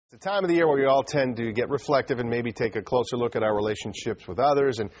It's the time of the year where we all tend to get reflective and maybe take a closer look at our relationships with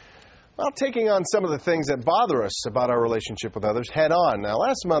others and, well, taking on some of the things that bother us about our relationship with others head on. Now,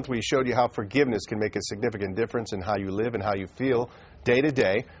 last month we showed you how forgiveness can make a significant difference in how you live and how you feel day to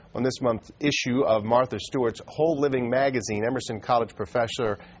day. On this month's issue of Martha Stewart's Whole Living magazine, Emerson College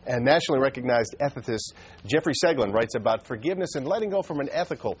professor and nationally recognized ethicist Jeffrey Seglin writes about forgiveness and letting go from an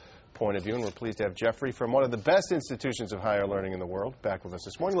ethical point of view. And we're pleased to have Jeffrey from one of the best institutions of higher learning in the world back with us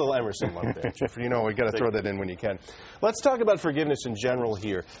this morning. A little Emerson love there. Jeffrey, you know, we've got to throw that in when you can. Let's talk about forgiveness in general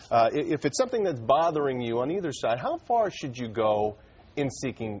here. If it's something that's bothering you on either side, how far should you go in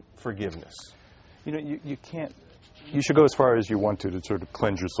seeking forgiveness? You know, you can't. You should go as far as you want to sort of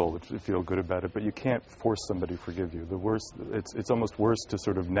cleanse your soul, to feel good about it, but you can't force somebody to forgive you. The worst, it's almost worse to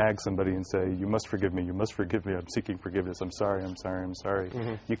sort of nag somebody and say, you must forgive me, I'm seeking forgiveness, I'm sorry.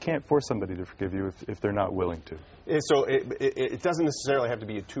 Mm-hmm. You can't force somebody to forgive you if they're not willing to. So it doesn't necessarily have to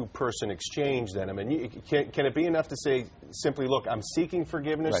be a two-person exchange then. I mean, can it be enough to say simply, look, I'm seeking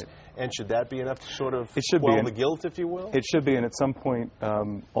forgiveness, right, and should that be enough to sort of quell the guilt, if you will? It should be, and at some point,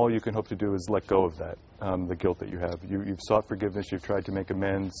 all you can hope to do is let go of that, the guilt that you have. You've sought forgiveness, you've tried to make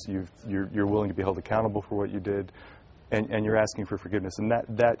amends, you're willing to be held accountable for what you did, and you're asking for forgiveness, and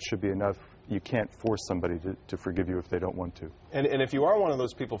that should be enough. You can't force somebody to forgive you if they don't want to. And if you are one of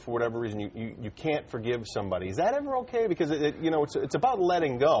those people, for whatever reason, you can't forgive somebody, is that ever okay? Because, it's about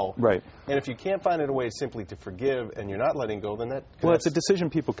letting go. Right. And if you can't find a way simply to forgive and you're not letting go, then that... Well, it's a decision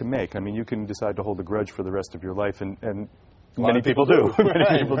people can make. I mean, you can decide to hold a grudge for the rest of your life, and many people do.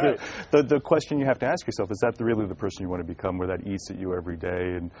 Many people do. The question you have to ask yourself, is that really the person you want to become, where that eats at you every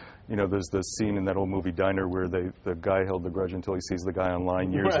day? And, there's the scene in that old movie Diner where the guy held the grudge until he sees the guy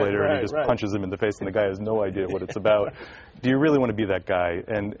online years later, and he just punches him in the face, and the guy has no idea what it's about. Do you really want to be that guy?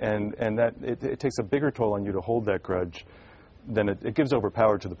 And that it takes a bigger toll on you to hold that grudge than it gives over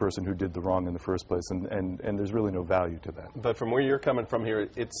power to the person who did the wrong in the first place, and there's really no value to that. But from where you're coming from here,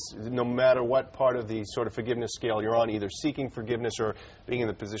 it's no matter what part of the sort of forgiveness scale you're on, either seeking forgiveness or being in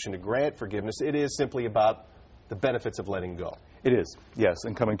the position to grant forgiveness, it is simply about the benefits of letting go. It is, yes,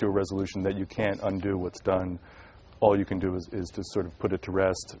 and coming to a resolution that you can't undo what's done. All you can do is to sort of put it to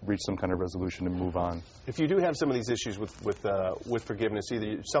rest, reach some kind of resolution, and move on. If you do have some of these issues with forgiveness,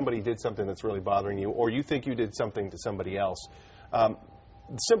 either somebody did something that's really bothering you, or you think you did something to somebody else, the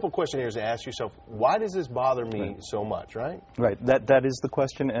simple question here is to ask yourself, why does this bother me so much, right? Right. That is the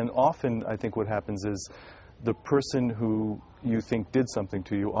question, and often I think what happens is the person who you think did something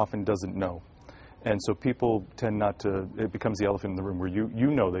to you often doesn't know. And so people tend not to, it becomes the elephant in the room where you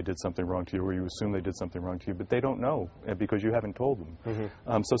know they did something wrong to you, or you assume they did something wrong to you, but they don't know because you haven't told them.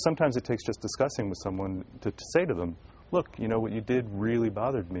 Mm-hmm. So sometimes it takes just discussing with someone to say to them, look, what you did really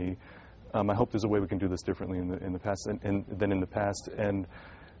bothered me. I hope there's a way we can do this differently in the past than in the past. And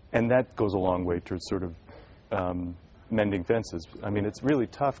that goes a long way to sort of mending fences. I mean, it's really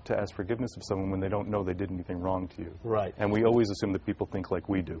tough to ask forgiveness of someone when they don't know they did anything wrong to you. Right. And we always assume that people think like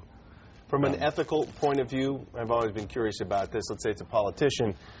we do. From an ethical point of view, I've always been curious about this. Let's say it's a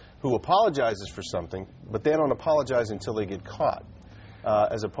politician who apologizes for something, but they don't apologize until they get caught,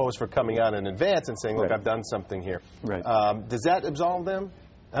 as opposed for coming out in advance and saying, look, I've done something here. Right. Does that absolve them?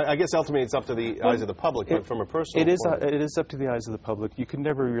 I guess ultimately it's up to the eyes of the public, but from a personal point of view. It is up to the eyes of the public. You can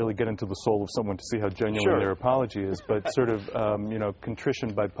never really get into the soul of someone to see how genuine their apology is, but sort of,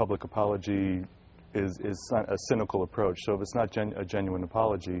 contrition by public apology is a cynical approach. So if it's not a genuine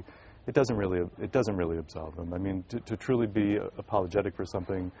apology, it doesn't really absolve them. I mean, to truly be apologetic for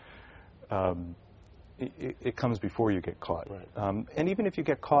something, it comes before you get caught. Right. And even if you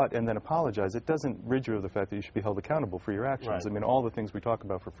get caught and then apologize, it doesn't rid you of the fact that you should be held accountable for your actions. Right. I mean, all the things we talk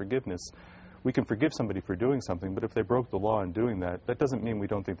about for forgiveness, we can forgive somebody for doing something, but if they broke the law in doing that, that doesn't mean we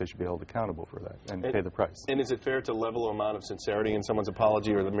don't think they should be held accountable for that and pay the price. And is it fair to level an amount of sincerity in someone's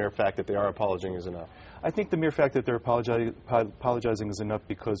apology, or the mere fact that they are apologizing is enough? I think the mere fact that they're apologizing is enough,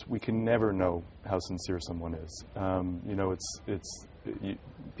 because we can never know how sincere someone is.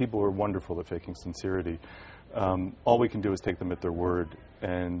 People are wonderful at faking sincerity. All we can do is take them at their word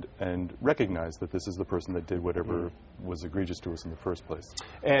and recognize that this is the person that did whatever was egregious to us in the first place.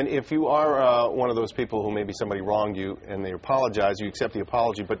 And if you are one of those people who maybe somebody wronged you and they apologize, you accept the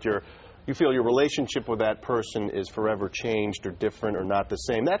apology, but you feel your relationship with that person is forever changed or different or not the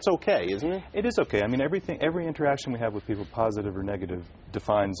same, that's okay, isn't it? It is okay. I mean, every interaction we have with people, positive or negative,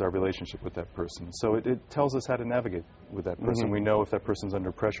 defines our relationship with that person. So it tells us how to navigate with that person. Mm-hmm. We know if that person's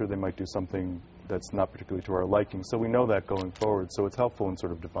under pressure, they might do something that's not particularly to our liking. So we know that going forward. So it's helpful in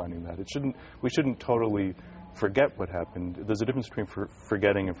sort of defining that. We shouldn't totally forget what happened. There's a difference between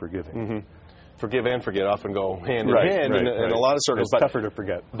forgetting and forgiving. Mm-hmm. forgive and forget often go hand in hand in a lot of circles. It's tougher to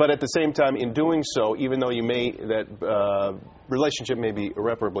forget. But at the same time, in doing so, even though that relationship may be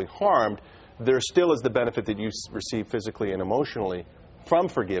irreparably harmed, there still is the benefit that you receive physically and emotionally from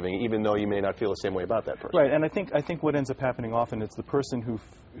forgiving, even though you may not feel the same way about that person. Right, and I think what ends up happening often is the person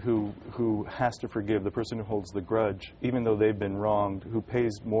who has to forgive, the person who holds the grudge, even though they've been wronged, who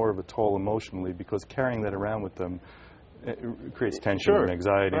pays more of a toll emotionally, because carrying that around with them creates tension and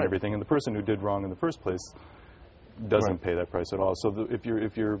anxiety and everything. And the person who did wrong in the first place doesn't pay that price at all. So if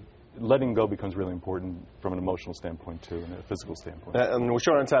you're letting go becomes really important from an emotional standpoint too, and a physical standpoint. And we're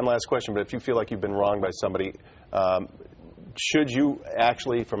short on time. Last question, but if you feel like you've been wronged by somebody, should you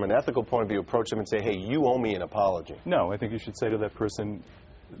actually, from an ethical point of view, approach them and say, hey, you owe me an apology? No, I think you should say to that person,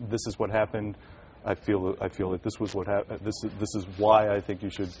 this is what happened. I feel that this was what happened. This is why I think you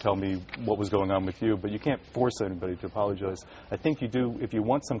should tell me what was going on with you. But you can't force anybody to apologize. I think you do, if you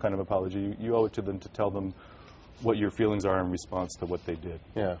want some kind of apology, you owe it to them to tell them what your feelings are in response to what they did.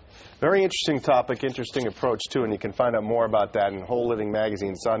 Yeah. Very interesting topic, interesting approach, too, and you can find out more about that in Whole Living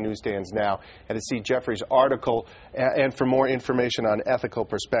magazine. It's on newsstands now. And to see Jeffrey's article and for more information on ethical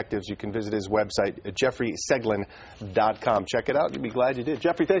perspectives, you can visit his website at jeffreyseglin.com. Check it out. You'll be glad you did.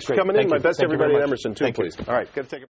 Jeffrey, thanks for coming in. My best to everybody in Emerson, too, please. All right, got to take a